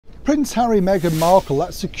Prince Harry, Meghan Markle,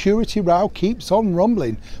 that security row keeps on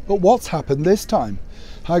rumbling. But what's happened this time?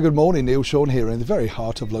 Hi, good morning, Neil Sean here in the very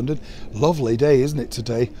heart of London. Lovely day, isn't it,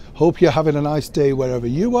 today? Hope you're having a nice day wherever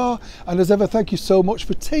you are. And as ever, thank you so much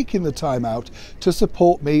for taking the time out to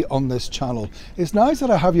support me on this channel. It's nice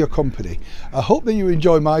that I have your company. I hope that you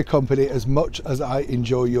enjoy my company as much as I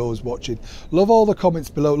enjoy yours watching. Love all the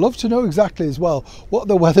comments below. Love to know exactly as well what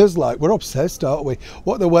the weather's like. We're obsessed, aren't we?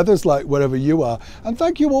 What the weather's like wherever you are. And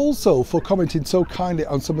thank you also for commenting so kindly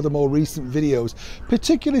on some of the more recent videos,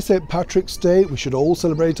 particularly St. Patrick's Day. We should all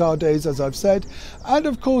celebrate our days, as I've said, and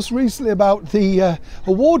of course recently about the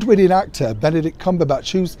award-winning actor Benedict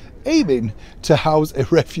Cumberbatch, who's aiming to house a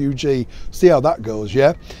refugee. See how that goes,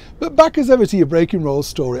 yeah? But back as ever to your breaking roll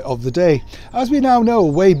story of the day. As we now know,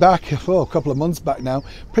 way back, a couple of months back now,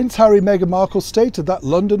 Prince Harry and Meghan Markle stated that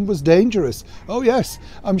London was dangerous. Oh yes,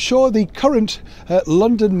 I'm sure the current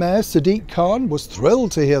London Mayor Sadiq Khan was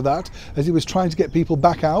thrilled to hear that, as he was trying to get people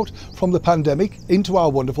back out from the pandemic into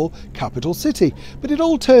our wonderful capital city. But it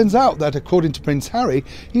all turns out that, according to Prince Harry,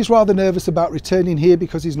 he's rather nervous about returning here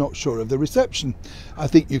because he's not sure of the reception. I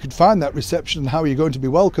think you could find that reception and how you're going to be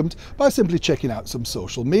welcomed by simply checking out some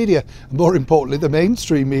social media, and more importantly the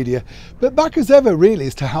mainstream media. But back as ever really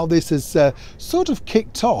as to how this has sort of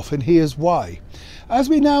kicked off, and here's why. As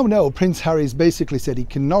we now know, Prince Harry's basically said he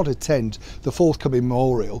cannot attend the forthcoming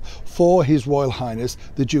memorial for His Royal Highness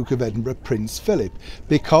the Duke of Edinburgh, Prince Philip,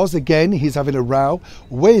 because again he's having a row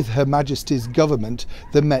with Her Majesty's government,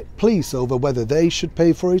 the Met Police, over whether they should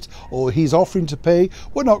pay for it or he's offering to pay.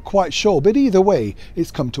 We're not quite sure, but either way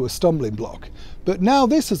it's come to a stumbling block. But now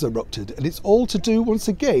this has erupted, and it's all to do once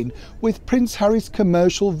again with Prince Harry's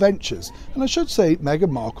commercial ventures, and I should say Meghan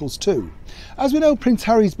Markle's too. As we know, Prince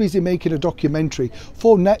Harry's busy making a documentary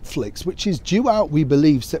for Netflix, which is due out, we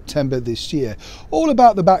believe, September this year, all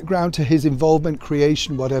about the background to his involvement,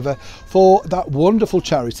 creation, whatever, for that wonderful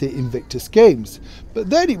charity Invictus Games. But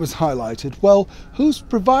then it was highlighted, well, who's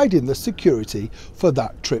providing the security for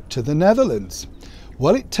that trip to the Netherlands?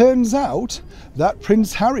 Well, it turns out that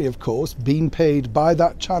Prince Harry, of course, being paid by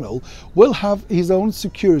that channel, will have his own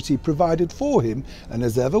security provided for him, and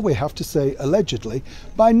as ever we have to say allegedly,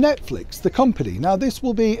 by Netflix, the company. Now this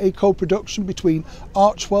will be a co-production between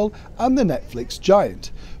Archewell and the Netflix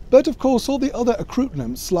giant. But of course all the other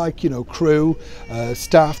accoutrements like, you know, crew,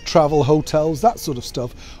 staff, travel, hotels, that sort of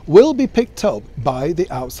stuff will be picked up by the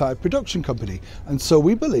outside production company, and so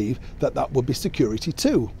we believe that that will be security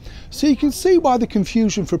too. So you can see why the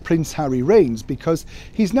confusion for Prince Harry reigns, because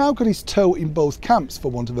he's now got his toe in both camps,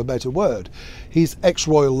 for want of a better word. His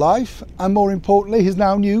ex-royal life, and more importantly his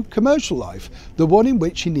now new commercial life, the one in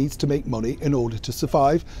which he needs to make money in order to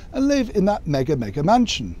survive and live in that mega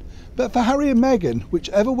mansion. But for Harry and Meghan,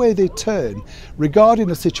 whichever way they turn regarding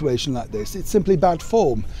a situation like this, it's simply bad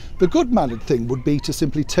form. The good-mannered thing would be to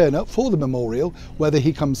simply turn up for the memorial, whether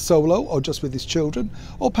he comes solo or just with his children,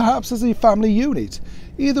 or perhaps as a family unit.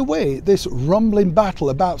 Either way, this rumbling battle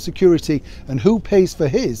about security and who pays for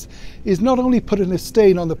his is not only putting a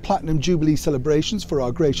stain on the Platinum Jubilee celebrations for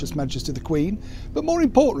our gracious Majesty the Queen, but more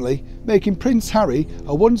importantly, making Prince Harry,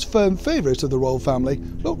 a once firm favourite of the royal family,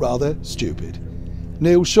 look rather stupid.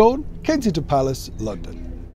 Neil Sean, Kensington Palace, London.